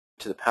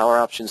to the Power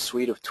Options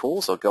suite of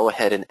tools. I'll go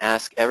ahead and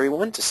ask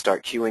everyone to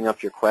start queuing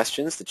up your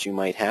questions that you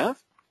might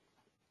have.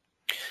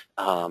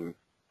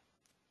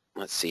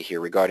 Let's see here,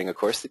 regarding, of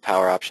course, the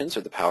Power Options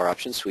or the Power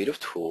Options suite of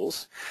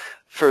tools.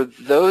 For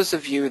those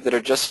of you that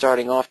are just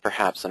starting off,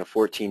 perhaps, on a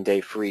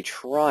 14-day free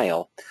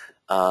trial,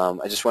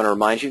 I just want to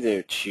remind you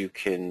that you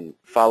can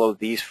follow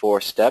these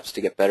 4 steps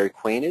to get better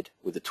acquainted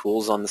with the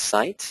tools on the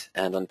site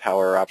and on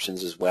Power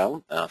Options as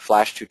well.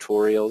 Flash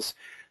tutorials,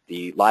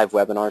 the live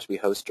webinars we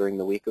host during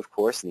the week, of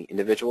course, and the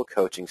individual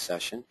coaching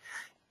session.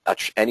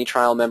 Any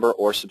trial member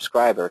or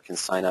subscriber can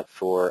sign up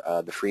for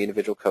the free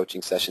individual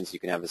coaching sessions. You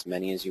can have as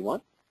many as you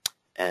want.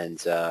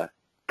 And,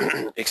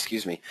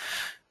 excuse me,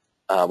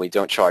 we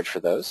don't charge for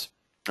those.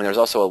 And there's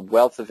also a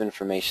wealth of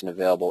information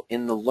available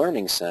in the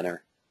Learning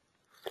Center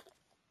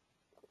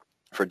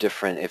for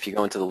different, if you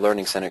go into the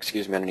Learning Center,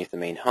 underneath the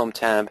main Home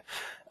tab,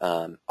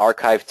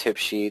 archived tip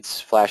sheets,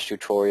 flash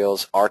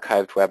tutorials,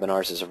 archived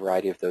webinars, there's a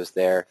variety of those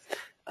there,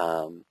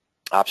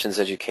 options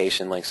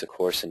education links, of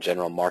course, and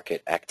general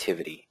market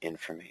activity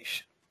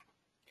information.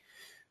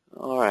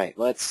 All right,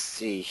 let's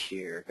see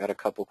here. Got a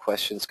couple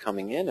questions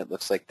coming in. It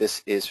looks like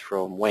this is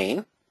from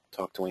Wayne.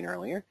 Talked to Wayne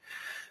earlier.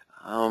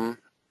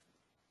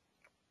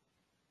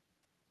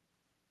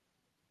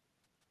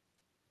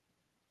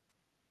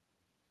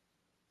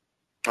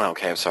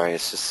 Okay, I'm sorry.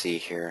 Let's just see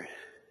here.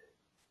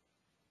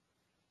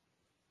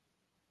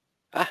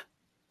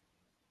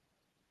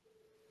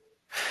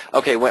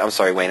 Okay, I'm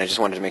sorry, Wayne. I just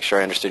wanted to make sure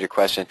I understood your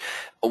question.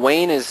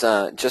 Wayne is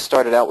just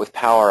started out with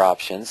Power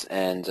Options,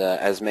 and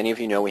as many of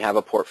you know, we have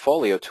a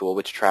portfolio tool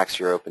which tracks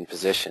your open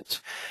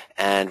positions.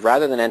 And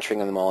rather than entering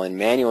them all in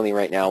manually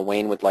right now,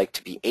 Wayne would like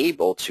to be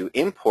able to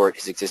import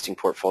his existing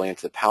portfolio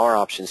into the Power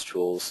Options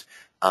tools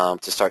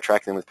to start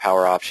tracking them with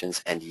Power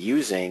Options and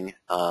using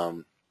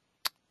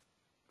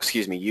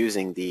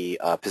using the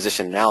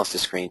position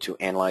analysis screen to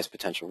analyze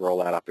potential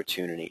rollout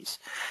opportunities.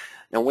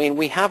 Now, Wayne,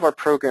 we have our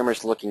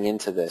programmers looking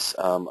into this,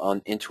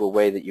 into a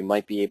way that you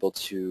might be able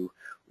to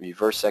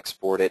reverse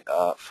export it.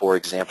 For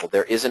example,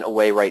 there isn't a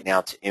way right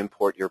now to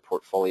import your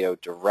portfolio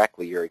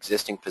directly, your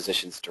existing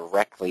positions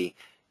directly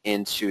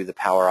into the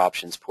Power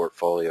Options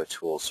portfolio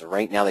tool. So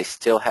right now they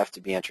still have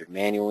to be entered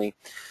manually.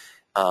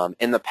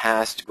 In the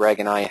past, Greg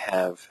and I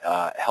have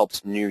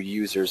helped new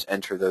users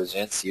enter those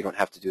in, so you don't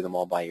have to do them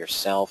all by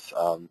yourself.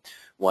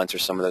 Enter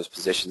some of those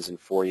positions in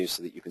for you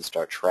so that you can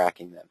start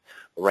tracking them.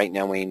 But right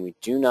now, Wayne, we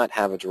do not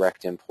have a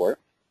direct import.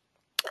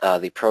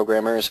 The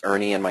programmers,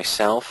 Ernie and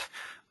myself,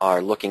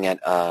 are looking at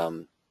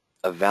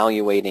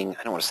evaluating,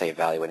 I don't want to say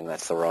evaluating,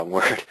 that's the wrong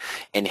word,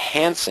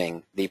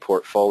 enhancing the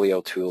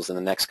portfolio tools in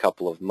the next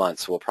couple of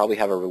months. So we'll probably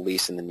have a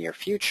release in the near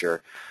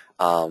future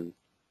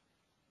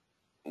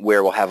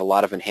where we'll have a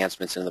lot of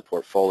enhancements in the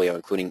portfolio,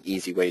 including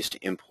easy ways to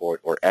import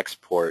or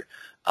export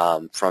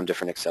from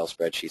different Excel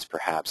spreadsheets,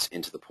 perhaps,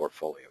 into the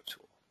portfolio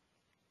tool.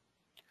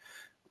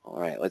 All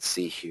right, let's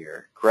see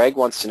here. Greg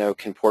wants to know,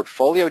 can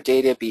portfolio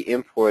data be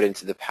imported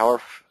into the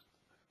Power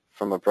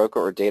from a broker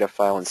or data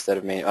file instead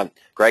of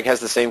Greg has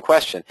the same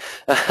question.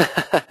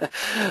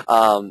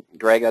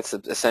 Greg, that's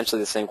essentially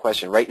the same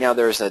question. Right now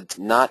there's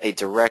not a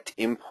direct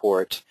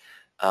import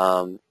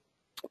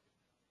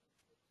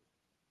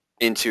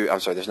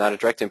there's not a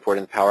direct import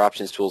in the Power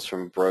Options tools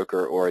from a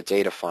broker or a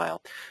data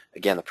file.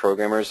 Again, the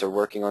programmers are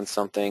working on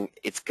something.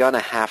 It's going to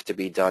have to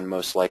be done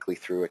most likely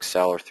through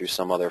Excel or through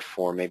some other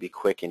form, maybe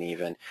Quicken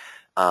even.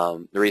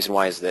 The reason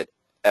why is that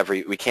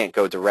we can't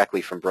go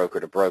directly from broker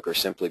to broker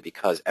simply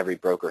because every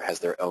broker has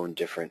their own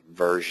different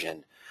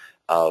version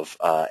of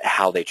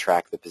how they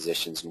track the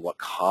positions and what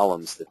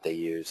columns that they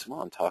use.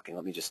 While I'm talking,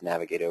 let me just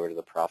navigate over to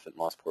the profit and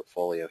loss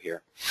portfolio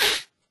here,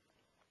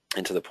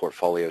 into the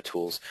portfolio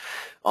tools.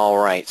 All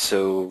right,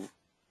 so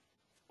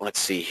let's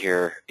see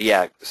here.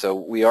 Yeah, so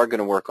we are going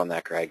to work on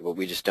that, Greg, but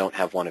we just don't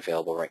have one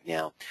available right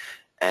now.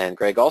 And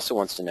Greg also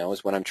wants to know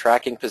is when I'm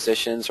tracking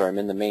positions or I'm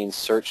in the main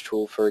search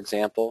tool, for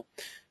example,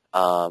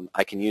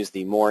 I can use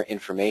the more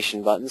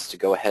information buttons to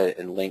go ahead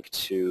and link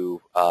to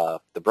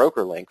the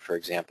broker link, for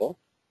example.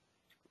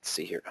 Let's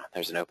see here.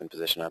 There's an open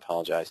position. I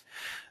apologize.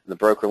 The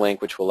broker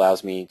link, which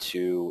allows me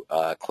to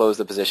close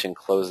the position,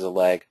 close the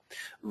leg.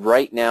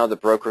 Right now, the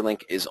broker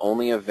link is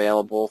only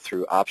available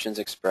through Options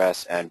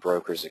Express and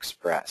Brokers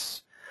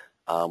Express.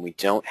 We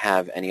don't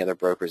have any other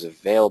brokers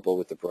available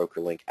with the broker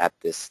link at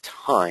this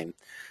time.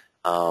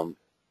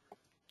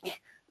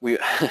 We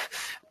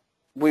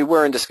we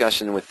were in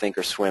discussion with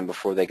Thinkorswim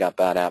before they got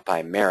bought out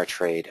by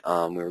Ameritrade.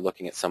 We were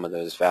looking at some of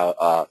those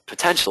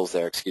potentials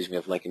there,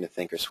 of linking to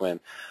Thinkorswim.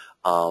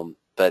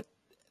 But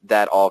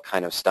that all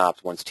kind of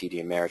stopped once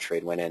TD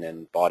Ameritrade went in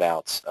and bought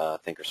out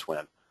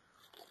Thinkorswim.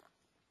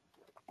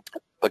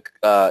 But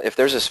if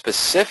there's a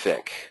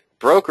specific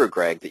broker,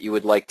 Greg, that you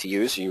would like to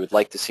use, or you would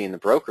like to see in the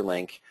broker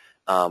link,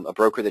 a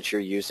broker that you're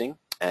using,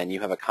 and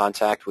you have a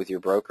contact with your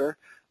broker,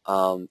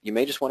 you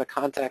may just want to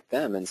contact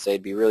them and say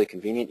it'd be really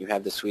convenient. You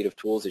have the suite of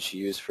tools that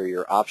you use for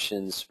your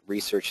options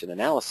research and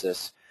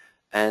analysis,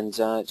 and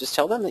just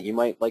tell them that you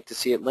might like to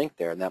see it linked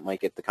there, and that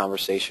might get the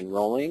conversation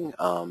rolling.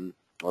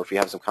 Or if you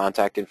have some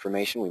contact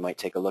information, we might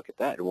take a look at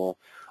that, and we'll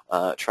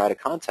try to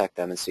contact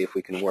them and see if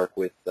we can work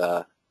with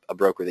a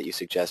broker that you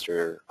suggest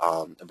or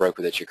a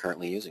broker that you're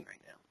currently using right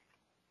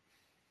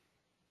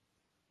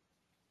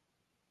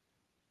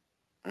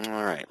now.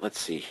 All right, let's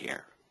see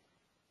here.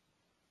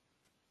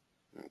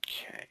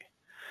 Okay.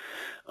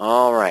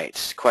 All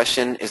right.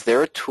 Question, is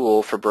there a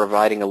tool for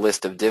providing a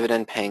list of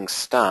dividend-paying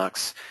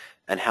stocks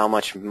and how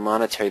much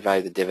monetary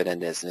value the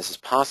dividend is? And this is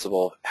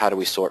possible. How do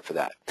we sort for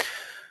that?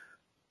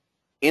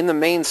 In the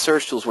main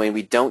search tools, Wayne,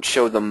 we don't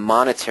show the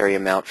monetary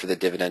amount for the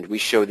dividend. We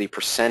show the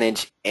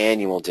percentage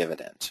annual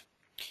dividend.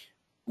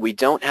 We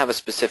don't have a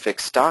specific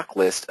stock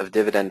list of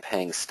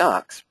dividend-paying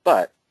stocks,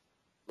 but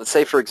let's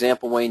say, for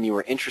example, Wayne, you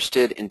were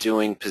interested in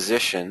doing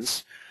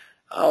positions,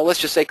 let's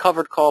just say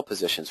covered call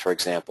positions, for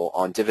example,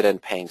 on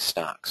dividend-paying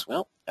stocks.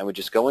 Well, I would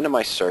just go into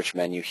my search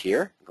menu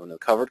here, go into the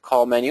covered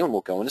call menu, and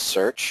we'll go into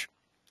search.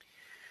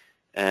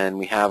 And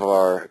we have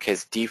our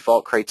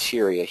default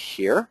criteria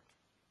here.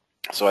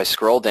 So I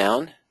scroll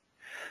down,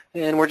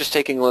 and we're just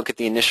taking a look at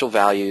the initial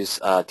values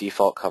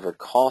default covered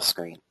call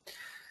screen.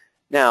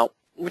 Now,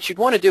 what you'd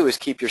want to do is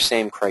keep your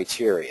same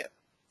criteria.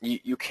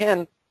 You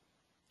can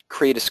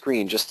create a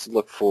screen just to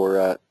look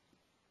for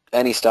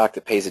any stock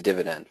that pays a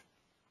dividend.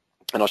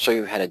 And I'll show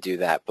you how to do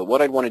that. But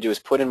what I'd want to do is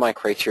put in my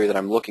criteria that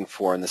I'm looking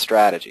for in the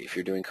strategy. If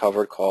you're doing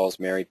covered calls,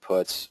 married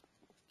puts,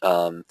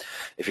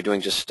 if you're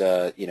doing just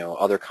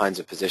other kinds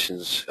of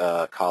positions,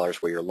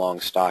 collars where you're long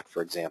stock,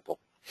 for example,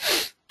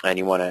 and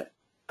you want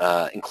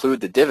to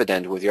include the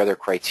dividend with your other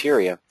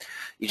criteria,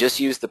 you just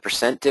use the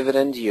 %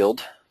 dividend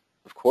yield,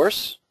 of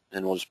course,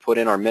 and we'll just put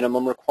in our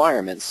minimum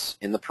requirements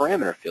in the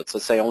parameter field. So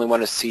let's say I only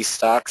want to see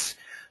stocks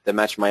that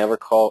match my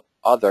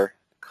other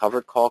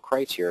covered call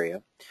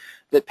criteria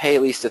that pay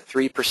at least a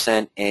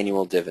 3%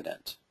 annual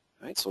dividend.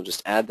 All right, so we'll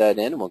just add that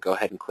in, and we'll go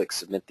ahead and click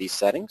Submit these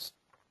settings.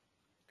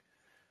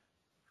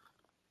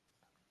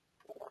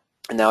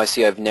 And now I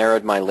see I've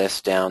narrowed my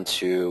list down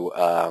to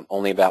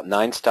only about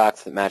 9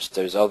 stocks that match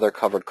those other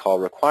covered call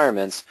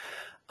requirements,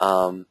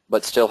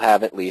 but still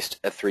have at least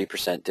a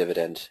 3%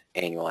 dividend,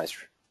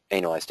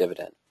 annualized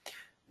dividend.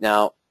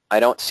 Now, I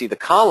don't see the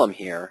column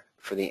here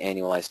for the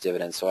annualized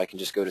dividend, so I can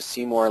just go to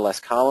See More or Less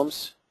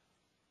Columns.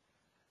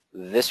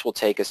 This will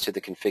take us to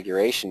the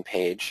configuration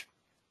page,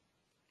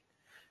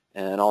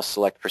 and I'll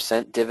select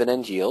 %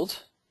 dividend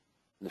yield.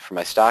 And for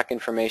my stock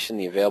information,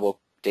 the available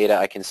data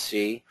I can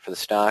see for the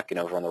stock, and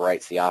over on the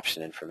right is the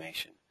option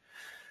information.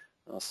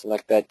 I'll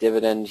select that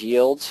dividend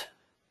yield,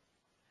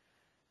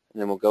 and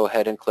then we'll go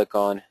ahead and click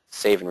on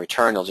Save and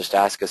Return. It'll just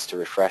ask us to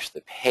refresh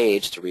the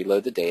page to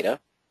reload the data.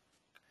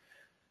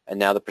 And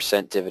now the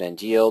 %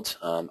 dividend yield,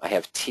 I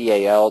have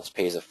TAL, it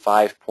pays a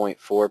 5.4%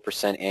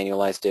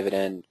 annualized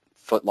dividend.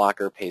 Foot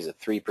Locker pays a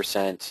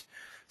 3%,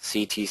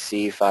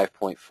 CTC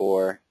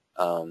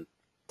 5.4%,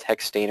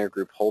 Textainer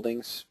Group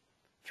Holdings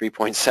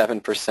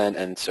 3.7%,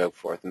 and so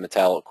forth. And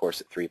Mattel, of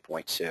course, at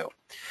 3.2%.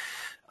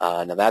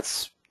 Now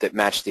that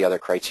matched the other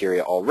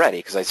criteria already,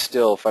 because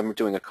if I'm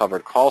doing a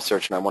covered call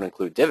search and I want to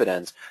include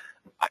dividends,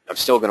 I'm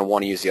still going to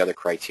want to use the other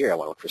criteria. I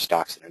want to look for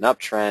stocks in an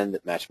uptrend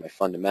that match my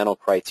fundamental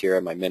criteria,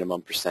 my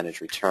minimum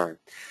percentage return.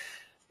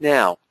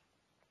 Now,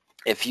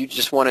 if you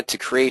just wanted to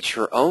create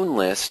your own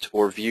list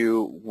or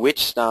view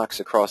which stocks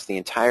across the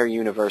entire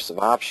universe of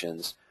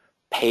options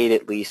paid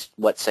at least,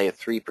 let's say, a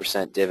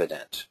 3%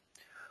 dividend,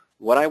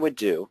 what I would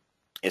do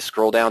is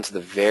scroll down to the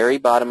very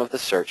bottom of the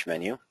search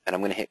menu, and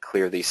I'm going to hit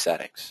Clear These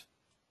Settings.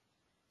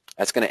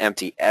 That's going to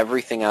empty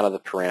everything out of the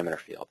parameter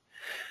field.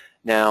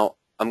 Now,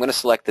 I'm going to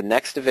select the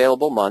next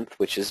available month,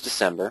 which is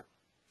December,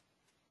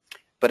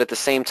 but at the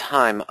same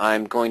time,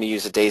 I'm going to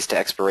use a days to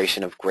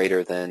expiration of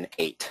greater than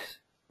 8.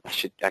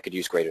 I could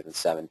use greater than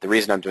 7. The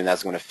reason I'm doing that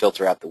is I'm going to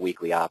filter out the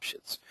weekly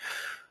options.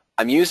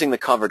 I'm using the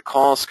covered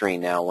call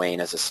screen now,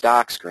 Wayne, as a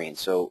stock screen.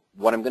 So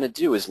what I'm going to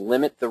do is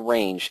limit the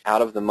range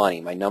out of the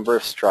money, my number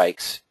of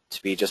strikes,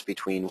 to be just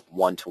between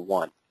 1 to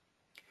 1.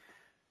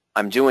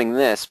 I'm doing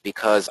this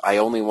because I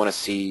only want to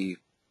see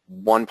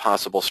one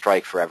possible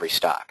strike for every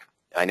stock.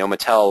 I know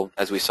Mattel,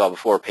 as we saw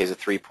before, pays a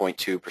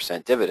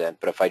 3.2% dividend,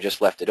 but if I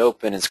just left it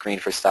open and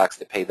screened for stocks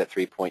that pay that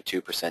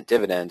 3.2%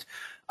 dividend,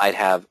 I'd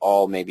have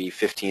all maybe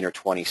 15 or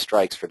 20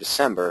 strikes for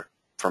December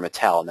for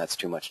Mattel, and that's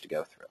too much to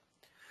go through.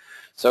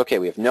 So, okay,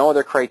 we have no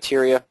other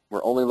criteria.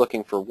 We're only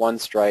looking for one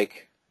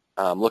strike.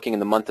 Looking in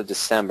the month of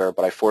December,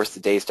 but I forced the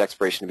days to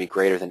expiration to be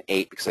greater than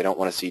 8 because I don't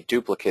want to see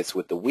duplicates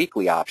with the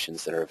weekly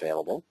options that are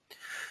available.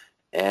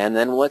 And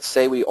then let's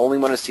say we only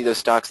want to see those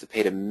stocks that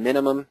paid a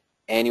minimum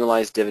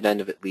annualized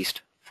dividend of at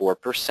least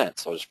 4%.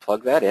 So I'll just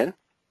plug that in,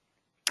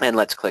 and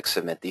let's click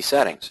Submit these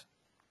settings.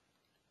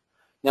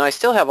 Now I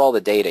still have all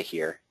the data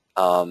here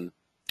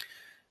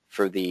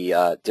for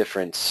the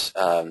different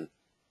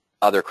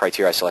other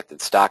criteria I selected: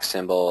 stock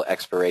symbol,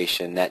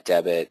 expiration, net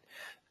debit,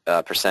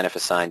 percent if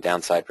assigned,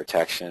 downside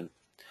protection.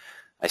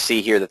 I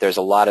see here that there's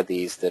a lot of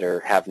these that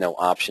have no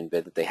option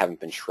bid, that they haven't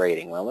been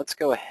trading. Well, let's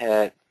go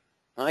ahead.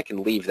 Well, I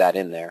can leave that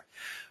in there.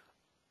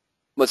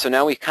 But so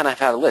now we kind of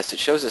have a list. It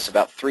shows us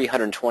about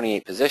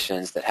 328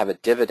 positions that have a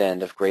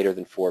dividend of greater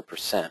than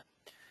 4%.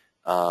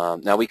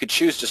 Now we could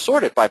choose to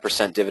sort it by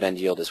percent dividend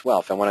yield as well.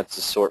 If I wanted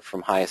to sort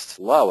from highest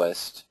to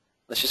lowest,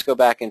 let's just go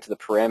back into the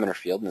parameter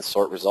field in the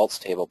sort results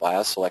table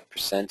BIOS, select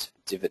percent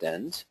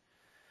dividend.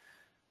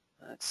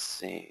 Let's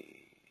see.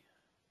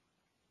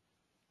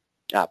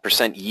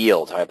 Percent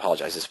yield, I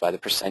apologize, it's by the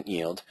percent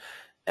yield.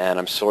 And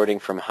I'm sorting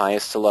from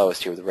highest to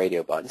lowest here with the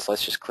radio button, so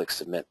let's just click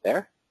submit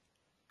there.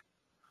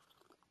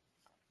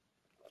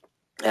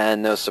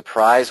 And no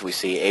surprise, we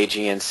see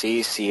AGNC,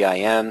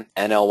 CIM,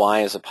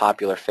 NLY is a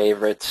popular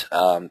favorite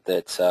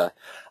that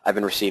I've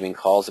been receiving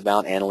calls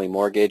about, Annaly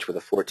Mortgage with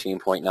a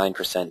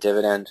 14.9%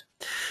 dividend.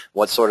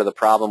 What's sort of the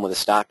problem with a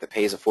stock that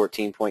pays a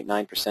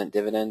 14.9%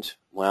 dividend?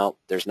 Well,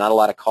 there's not a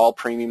lot of call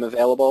premium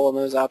available on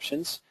those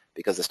options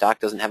because the stock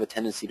doesn't have a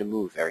tendency to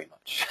move very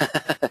much.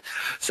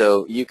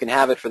 So you can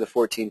have it for the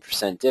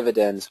 14%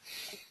 dividends,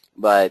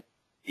 but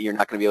you're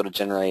not going to be able to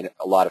generate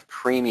a lot of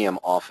premium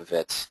off of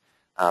it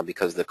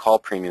because the call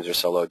premiums are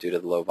so low due to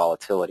the low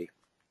volatility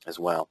as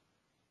well.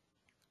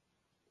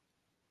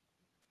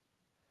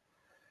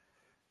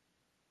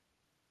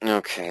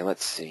 Okay,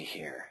 let's see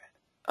here.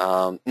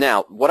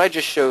 Now, what we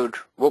just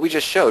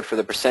showed for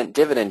the percent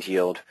dividend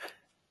yield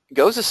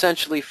goes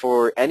essentially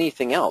for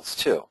anything else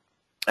too,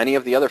 any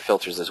of the other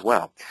filters as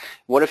well.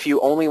 What if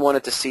you only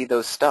wanted to see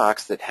those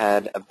stocks that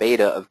had a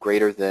beta of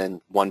greater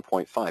than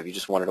 1.5? You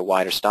just wanted a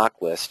wider stock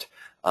list.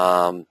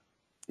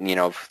 You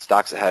know,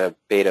 stocks that had a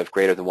beta of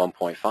greater than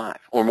 1.5,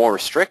 or more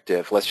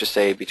restrictive, let's just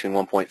say between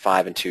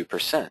 1.5 and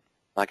 2%.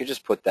 I could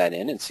just put that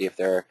in and see if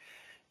there are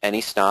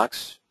any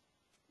stocks.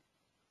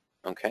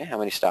 Okay, how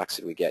many stocks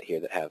did we get here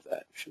that have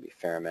that? Should be a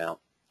fair amount.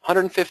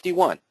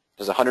 151.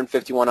 There's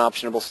 151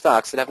 optionable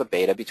stocks that have a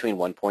beta between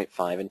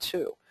 1.5 and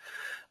 2.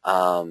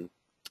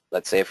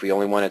 Let's say if we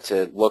only wanted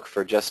to look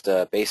for just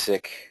the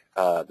basic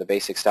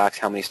stocks,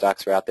 how many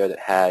stocks are out there that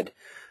had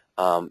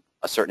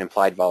a certain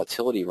implied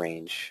volatility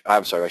range.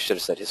 I'm sorry, I should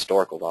have said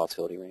historical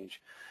volatility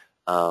range.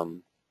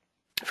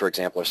 For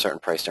example, a certain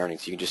price to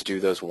earnings. You can just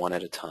do those one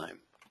at a time.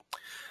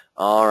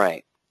 All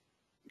right.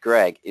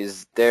 Greg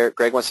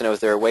wants to know, is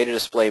there a way to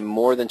display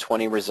more than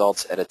 20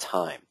 results at a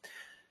time?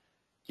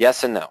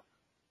 Yes and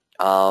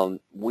no.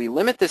 We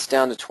limit this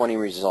down to 20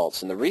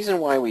 results, and the reason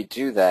why we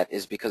do that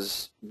is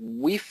because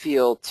we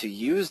feel to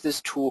use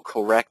this tool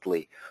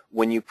correctly,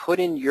 when you put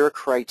in your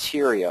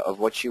criteria of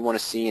what you want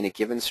to see in a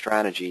given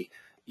strategy,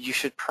 you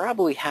should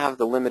probably have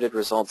the limited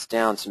results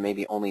down to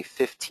maybe only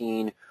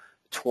 15,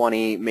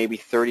 20, maybe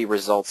 30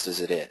 results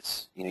as it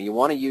is. You know, you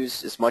want to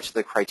use as much of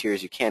the criteria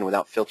as you can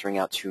without filtering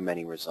out too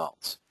many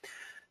results.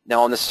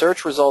 Now on the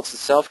search results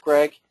itself,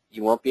 Greg,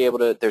 you won't be able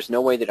to, there's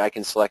no way that I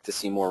can select to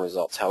see more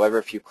results. However,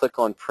 if you click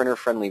on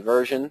printer-friendly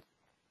version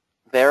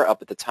there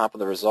up at the top of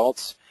the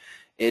results,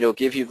 it'll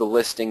give you the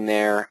listing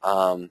there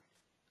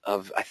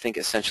of, I think,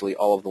 essentially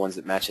all of the ones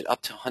that match it,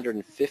 up to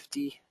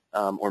 150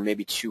 or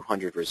maybe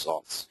 200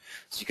 results.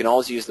 So you can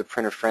always use the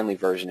printer-friendly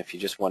version if you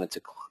just wanted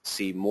to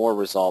see more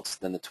results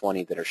than the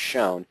 20 that are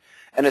shown.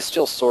 And it's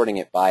still sorting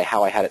it by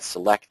how I had it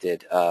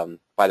selected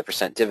by the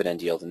percent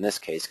dividend yield in this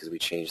case because we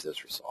changed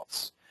those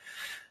results.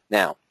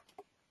 Now,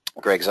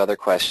 Greg's other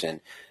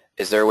question,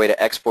 is there a way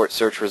to export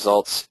search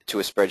results to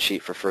a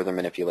spreadsheet for further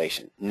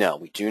manipulation? No,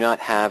 we do not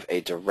have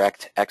a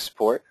direct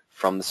export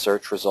from the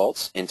search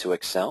results into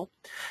Excel.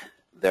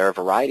 There are a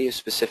variety of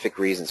specific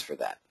reasons for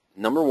that.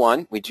 Number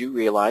one, we do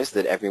realize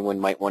that everyone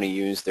might want to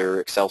use their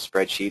Excel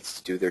spreadsheets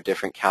to do their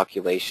different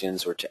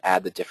calculations or to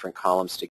add the different columns together.